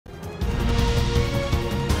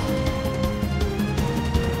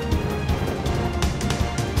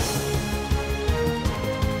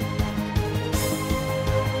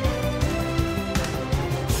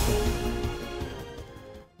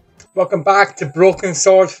Welcome back to Broken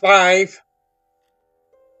Sword 5.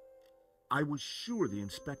 I was sure the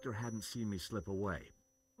inspector hadn't seen me slip away,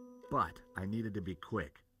 but I needed to be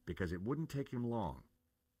quick because it wouldn't take him long.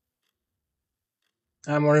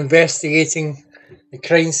 And we're investigating the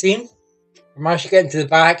crime scene. We managed to get into the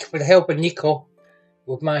back with the help of Nico.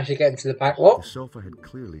 We've managed to get into the back. What? The sofa had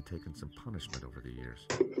clearly taken some punishment over the years.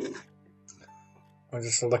 I'll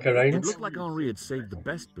just look around. It looked like Henri had saved the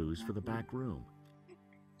best booze for the back room.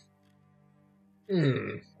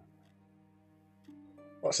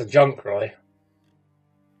 What's a junk, really?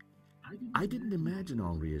 I didn't imagine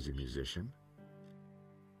Henri as a musician.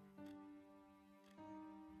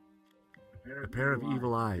 A pair of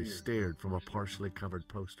evil eyes stared from a partially covered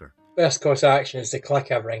poster. Best course of action is to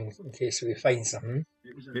click a ring in case we find something.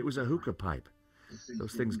 It was a hookah pipe.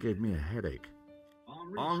 Those things gave me a headache.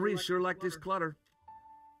 Henri sure liked his clutter.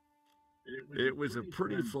 It was a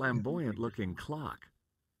pretty flamboyant-looking clock.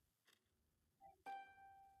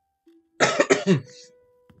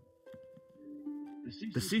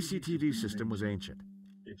 The CCTV system was ancient.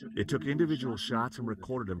 It took individual shots and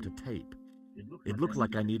recorded them to tape. It looked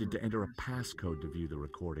like I needed to enter a passcode to view the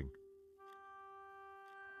recording.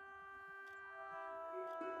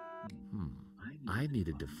 I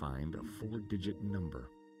needed to find a 4-digit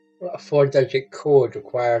number. What a 4-digit code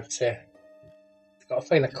required to... Got to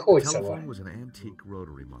find a code somewhere. The telephone was an antique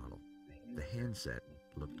rotary model. The handset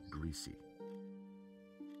looked greasy.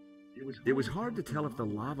 It was hard to tell if the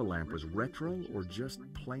lava lamp was retro or just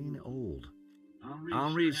plain old.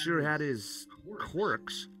 Henri sure had his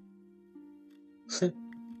quirks.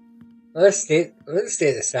 Let's stay at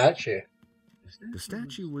the statue. The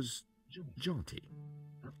statue was jaunty.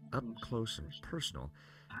 Up close and personal,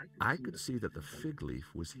 I could see that the fig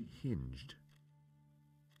leaf was hinged.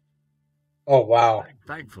 Oh, wow.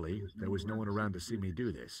 Thankfully, there was no one around to see me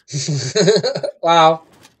do this. Wow.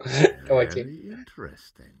 Very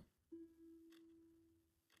interesting.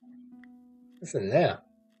 What's in there?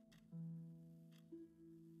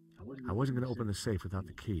 I wasn't going to open the safe without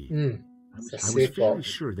the key. I was fairly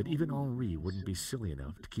sure that even Henri wouldn't be silly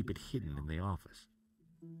enough to keep it hidden in the office.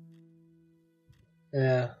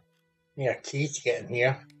 Yeah. Need a key to get in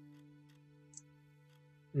here.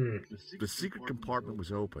 The secret compartment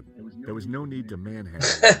was open. There was no need to manhandle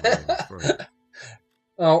it further.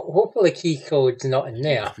 Well, hopefully the key code's not in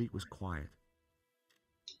there. The street was quiet.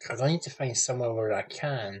 Because I need to find somewhere where I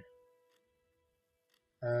can.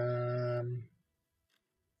 A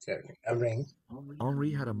ring.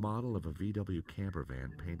 Henri had a model of a VW camper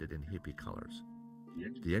van painted in hippie colors.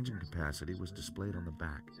 The engine capacity was displayed on the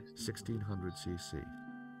back, 1600 cc.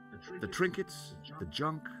 The trinkets, the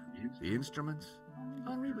junk, the instruments.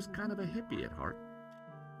 Henri was kind of a hippie at heart.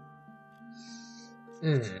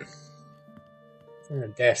 In the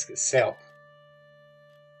desk itself.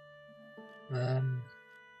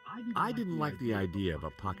 I didn't like the idea of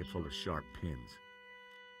a pocket full of sharp pins.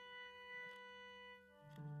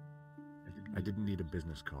 I didn't need a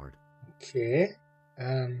business card. Okay.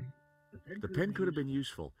 The pen could have been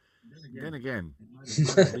useful. Then again,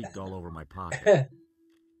 it leaked all over my pocket.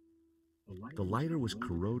 The lighter was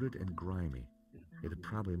corroded and grimy. It'd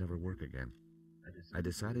probably never work again. I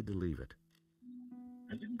decided to leave it.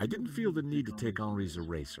 I didn't feel the need to take Henri's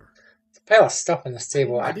eraser. It's a pile of stuff on this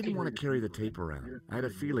table. I didn't want to carry the tape around. I had a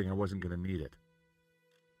feeling I wasn't going to need it.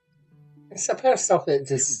 It's a pile of stuff that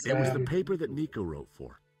just... It was the paper that Nico wrote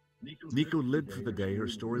for. Nico lived for the day her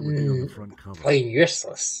story would be on the front cover. Plain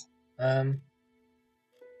useless.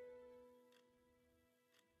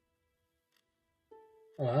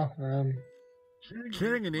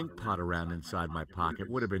 Carrying an ink pot around inside my pocket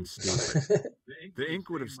would have been stupid. The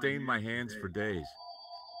ink would have stained my hands for days.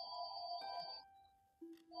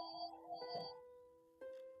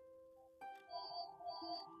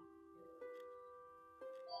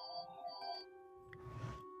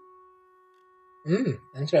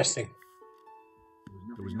 Interesting.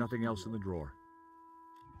 There was nothing else in the drawer.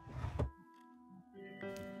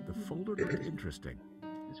 The folder looked interesting.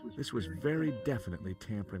 This was very definitely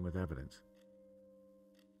tampering with evidence.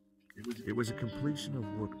 It was a completion of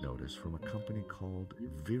work notice from a company called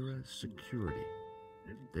Vera Security.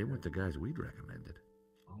 They weren't the guys we'd recommended.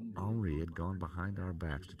 Henri had gone behind our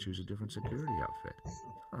backs to choose a different security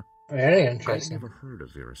outfit. Very interesting. I'd never heard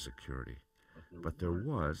of Vera Security, but there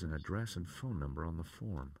was an address and phone number on the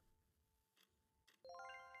form.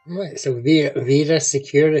 Right, so Vera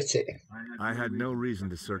Security. I had no reason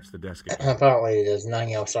to search the desk again. Apparently there's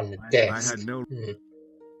nothing else on the desk. I had no...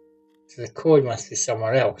 So the code must be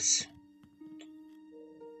somewhere else.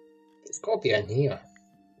 It's got to be in here.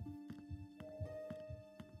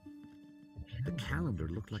 The calendar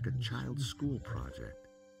looked like a child's school project.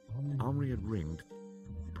 Henri had ringed.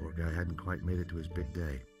 Poor guy hadn't quite made it to his big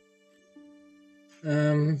day.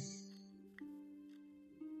 Um.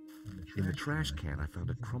 In the trash can, I found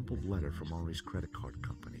a crumpled letter from Henri's credit card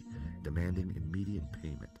company demanding immediate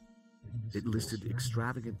payment. It listed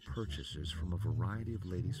extravagant purchases from a variety of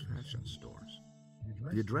ladies' fashion stores.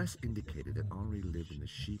 The address indicated that Henri lived in the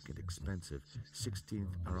chic and expensive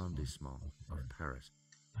 16th arrondissement of Paris.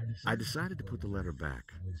 I decided to put the letter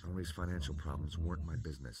back. Henri's financial problems weren't my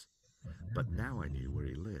business. But now I knew where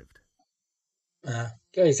he lived.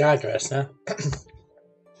 Get his address now.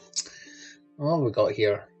 What have we got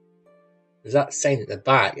here? There's that sign at the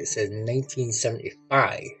back. It says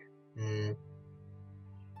 1975.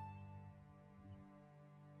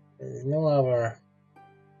 There's no other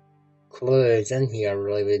clues in here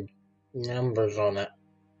really with numbers on it.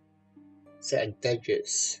 Set of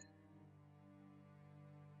digits.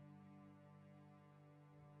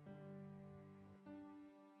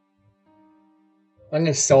 I'm going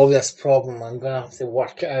to solve this problem. I'm going to have to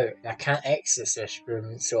work it out. I can't access this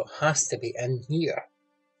room, so it has to be in here.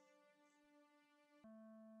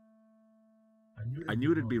 I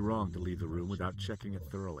knew it'd be wrong to leave the room without checking it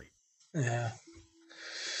thoroughly. Yeah.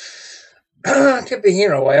 I could be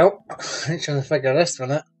here a while. I'm trying to figure this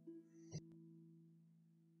one out.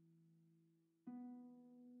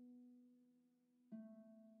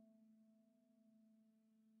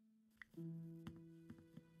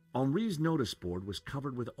 Henri's notice board was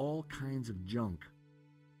covered with all kinds of junk.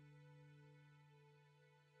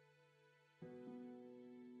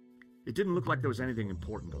 It didn't look like there was anything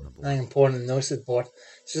important on the board. Nothing important notice board.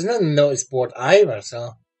 There's no notice board either,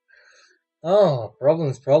 so. Oh,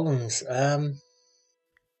 problems.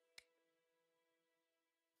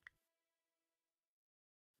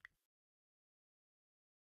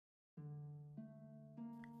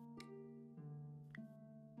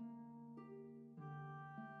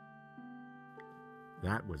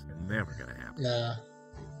 That was never going to happen. Nah.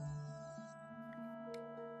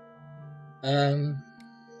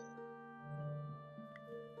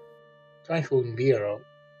 Try phone bureau.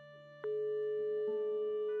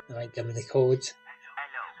 Alright, give me the code.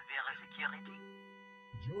 Hello,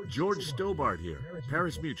 Security. George Stobart here,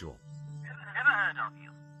 Paris Mutual. Never heard of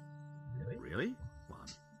you. Really? Well,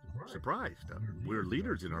 I'm surprised. We're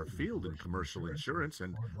leaders in our field in commercial insurance,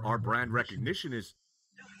 and our brand recognition is...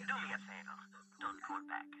 Do me a favor. Don't call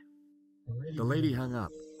back. The lady hung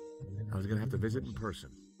up. I was going to have to visit in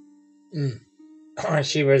person.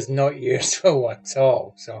 She was not useful at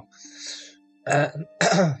all, so...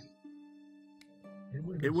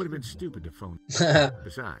 It would have been stupid to phone.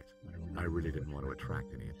 Besides, I really didn't want to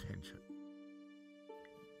attract any attention.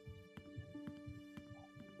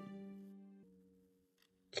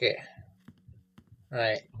 Okay.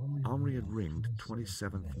 Right. Henri had ringed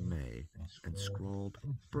 27th May and scrawled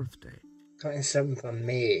birthday. 27th of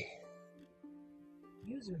May.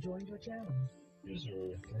 User joined your channel.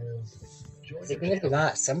 User has joined Is it going to be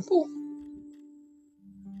that simple?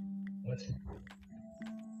 What?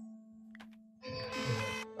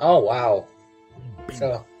 Oh, wow.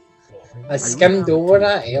 So, I I skimmed read over out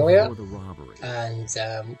that the earlier, before the robbery. and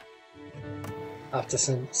after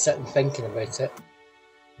sitting thinking about it,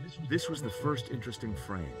 This was the first interesting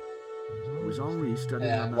frame. It was Henri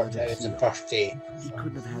studying I on worked out it's the birthday He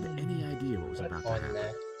couldn't have had any idea what was about to on happen.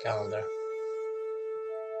 the calendar.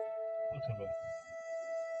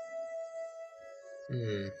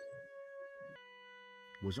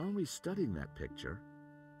 Was Henri studying that picture,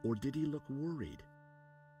 or did he look worried?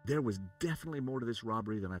 There was definitely more to this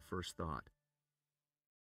robbery than I first thought.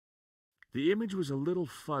 The image was a little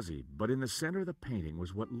fuzzy, but in the center of the painting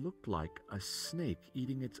was what looked like a snake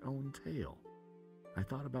eating its own tail. I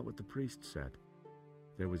thought about what the priest said.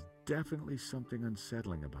 There was definitely something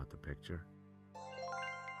unsettling about the picture.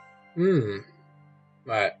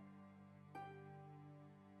 Right.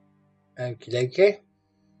 Okay.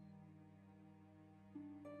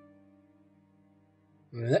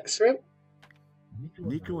 Next room?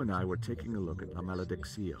 Nico and I were taking a look at La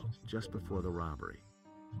Malediccio just before the robbery.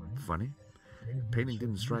 Funny, the painting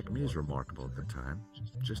didn't strike me as remarkable at the time,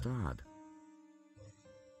 just odd.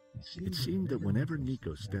 It seemed that whenever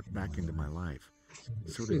Nico stepped back into my life,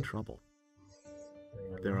 so did trouble.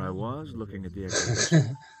 There I was, looking at the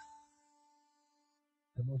exhibition.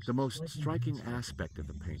 The most striking aspect of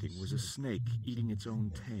the painting was a snake eating its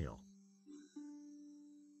own tail.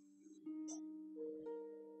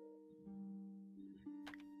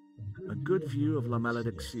 A good view of La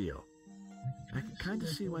Malediccio. I could kind of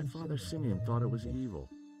see why Father Simeon thought it was evil.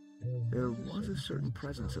 There was a certain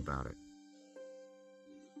presence about it.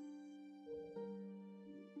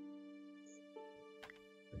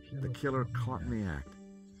 The killer caught in the act.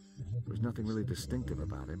 There was nothing really distinctive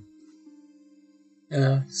about him.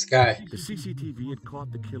 Sky. The CCTV had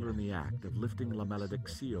caught the killer in the act of lifting La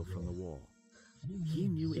Malediccio from the wall. He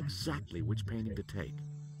knew exactly which painting to take.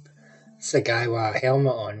 It's the guy with a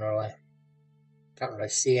helmet on, really. Can't really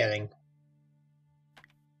see anything.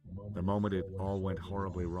 The moment it all went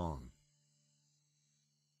horribly wrong.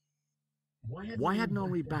 Why hadn't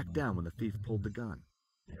Henri backed down when the thief pulled the gun?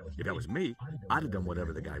 If that was me, I'd have done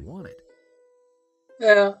whatever the guy wanted.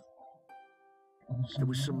 Yeah. There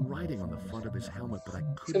was some writing on the front of his helmet, but I It's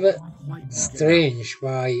a couldn't bit quite make it out. strange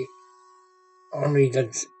why Henri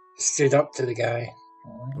did stood up to the guy.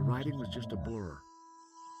 The writing was just a blur.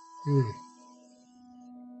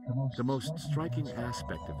 The most striking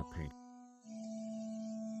aspect of the painting.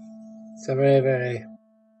 It's a very,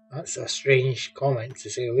 that's a strange comment to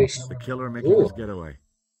say the least. The killer making his getaway.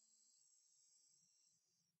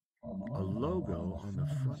 A logo on the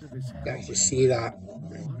front of his helmet. You actually see that.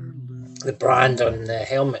 Waterloo. The brand on the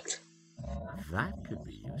helmet. That could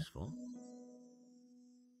be useful.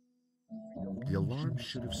 The alarm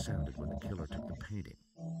should have sounded when the killer took the painting,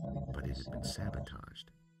 but it had been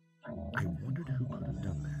sabotaged. I wondered who could have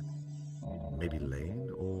done that. Maybe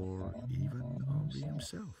Lane, or even Henri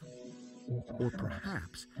himself. Or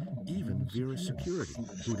perhaps even Vera's security,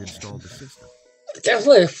 who'd installed the system.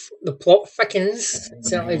 Definitely the plot thickens. It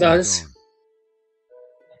certainly does.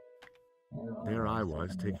 There I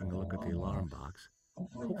was, taking a look at the alarm box.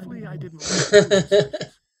 Hopefully I didn't look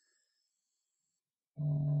suspicious.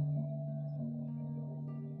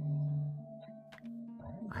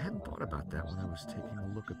 I hadn't thought about that when I was taking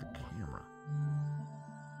a look at the camera.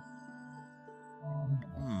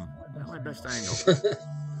 Not my best angle.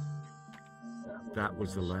 That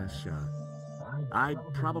was the last shot. I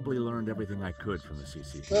probably learned everything I could from the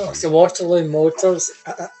CCTV. Oh, so Waterloo Motors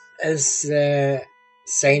is the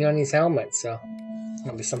sign on his helmet, so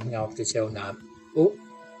that'll be something I'll have to tell Nav. Oh,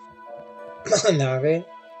 Navi.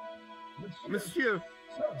 Monsieur,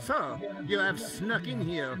 sir, you have snuck in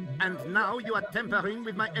here, and now you are tampering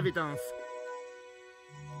with my evidence.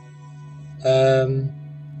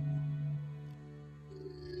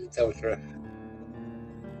 Tell the truth.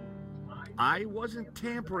 I wasn't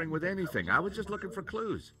tampering with anything. I was just looking for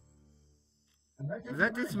clues.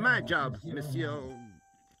 That is my job, Monsieur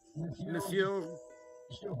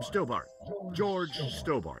Stobart. George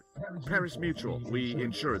Stobart. Paris Mutual. We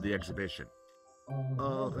insured the exhibition.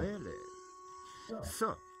 Oh, really?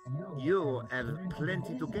 So, you have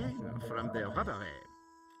plenty to gain from the robbery.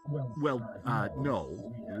 Well,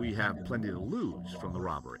 no. We have plenty to lose from the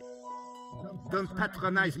robbery. Don't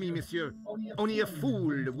patronize me, monsieur. Only a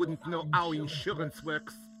fool wouldn't know how insurance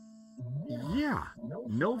works. Yeah.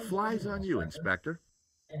 No flies on you, Inspector.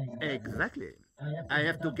 Exactly. I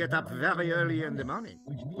have to get up very early in the morning,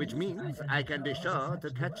 which means I can be sure to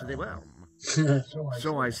catch the worm.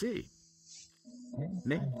 So I see.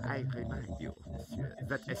 May I remind you, monsieur,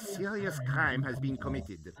 that a serious crime has been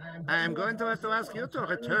committed. I am going to have to ask you to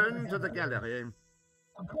return to the gallery.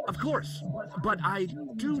 Of course, but I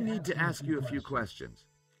do need to ask you a few questions.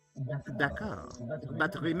 D'accord.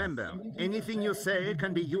 But remember, anything you say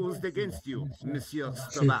can be used against you, Monsieur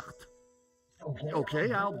Stobart.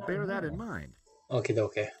 Okay, I'll bear that in mind. Okay.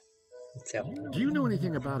 Do you know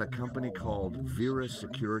anything about a company called Vera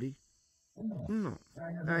Security? No,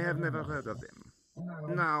 I have never heard of them.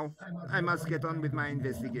 Now, I must get on with my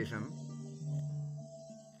investigation.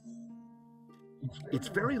 It's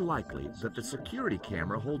very likely that the security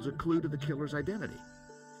camera holds a clue to the killer's identity.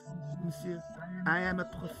 Monsieur, I am a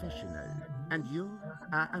professional, and you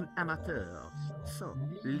are an amateur. So,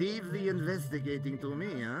 leave the investigating to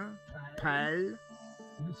me, huh, pal?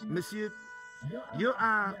 Monsieur, you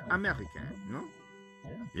are American, no?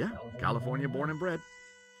 Yeah, California born and bred.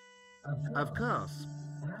 Of course.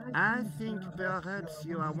 I think perhaps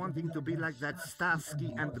you are wanting to be like that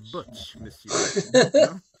Starsky and Butch, monsieur.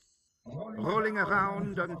 No? Rolling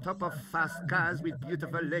around on top of fast cars with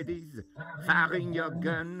beautiful ladies, firing your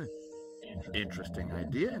gun. Interesting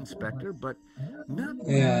idea, Inspector, but not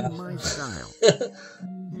Yeah. really my style.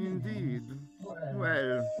 Indeed.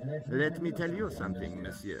 Well, let me tell you something,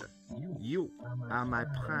 monsieur. You are my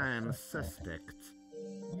prime suspect.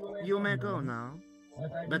 You may go now,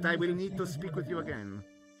 but I will need to speak with you again.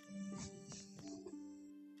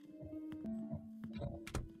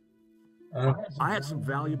 I had some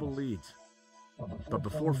valuable leads, but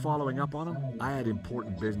before following up on them, I had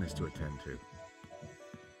important business to attend to.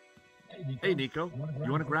 Hey, Nico, you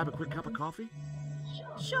want to grab a quick cup of coffee?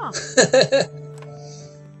 Sure.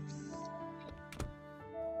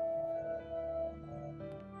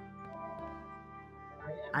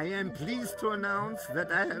 I I am pleased to announce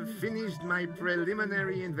that I have finished my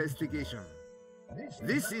preliminary investigation.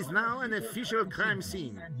 This is now an official crime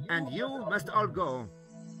scene, and you must all go.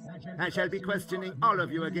 I shall be questioning all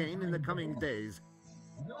of you again in the coming days.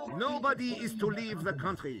 Nobody is to leave the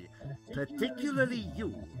country, particularly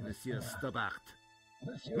you, Monsieur Stobart.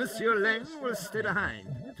 Monsieur Lang will stay behind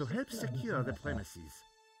to help secure the premises.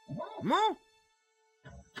 Mo?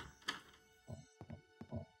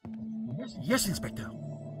 Yes, Inspector.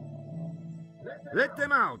 Let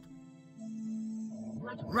them out.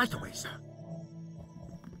 Right away, sir.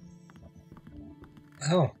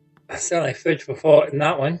 Oh, I certainly food for thought in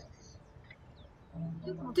that one.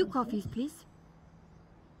 2 coffees, please.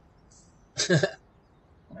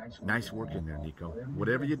 Nice work in there, Nico.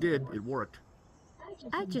 Whatever you did, it worked.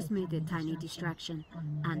 I just made a tiny distraction,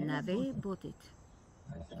 and Nave bought it.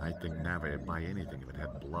 I think Nave would buy anything if it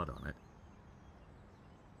had blood on it.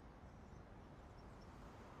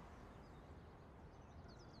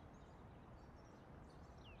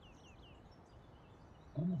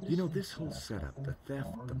 You know, this whole setup, the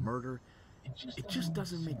theft, the murder, it just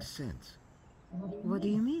doesn't make sense. What do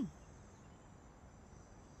you mean?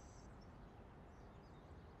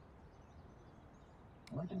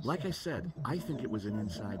 Like I said, I think it was an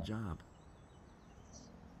inside job.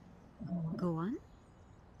 Go on.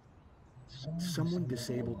 Someone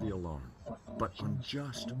disabled the alarm, but on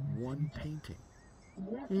just one painting.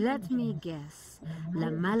 Let me guess. La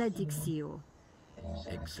Maledictio.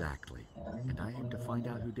 Exactly. And I aim to find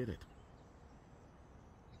out who did it.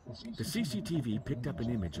 The CCTV picked up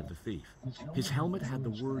an image of the thief. His helmet had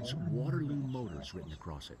the words Waterloo Motors written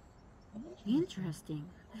across it. Interesting.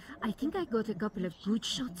 I think I got a couple of good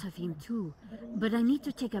shots of him too, but I need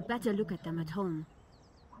to take a better look at them at home.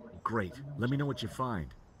 Great. Let me know what you find.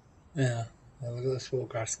 Yeah, I'll look at this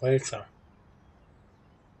photograph later.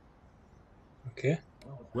 Okay.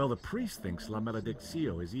 Well, the priest thinks La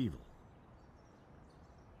Maledictio is evil.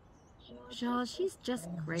 Sure, she's just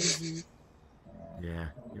crazy. Yeah,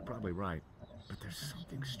 you're probably right. But there's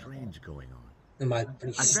something strange going on. My I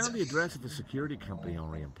priest. found the address of the security company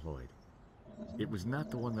Henri employed. It was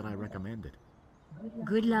not the one that I recommended.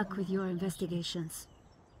 Good luck with your investigations.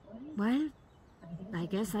 Well, I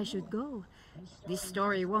guess I should go. This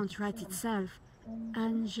story won't write itself.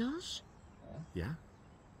 And Josh, Yeah?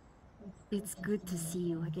 it's good to see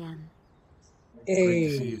you again. Great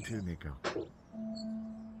to see Hey. you too, Nico.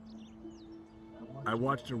 I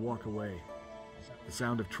watched her walk away. The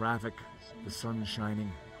sound of traffic, the sun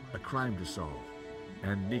shining, a crime to solve,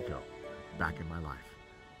 and Nico back in my life.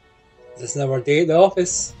 Just another day at the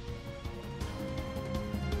office.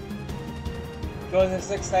 Join us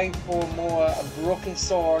next time for more Broken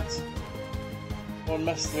Swords, more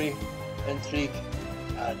mystery, intrigue,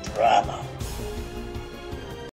 and drama.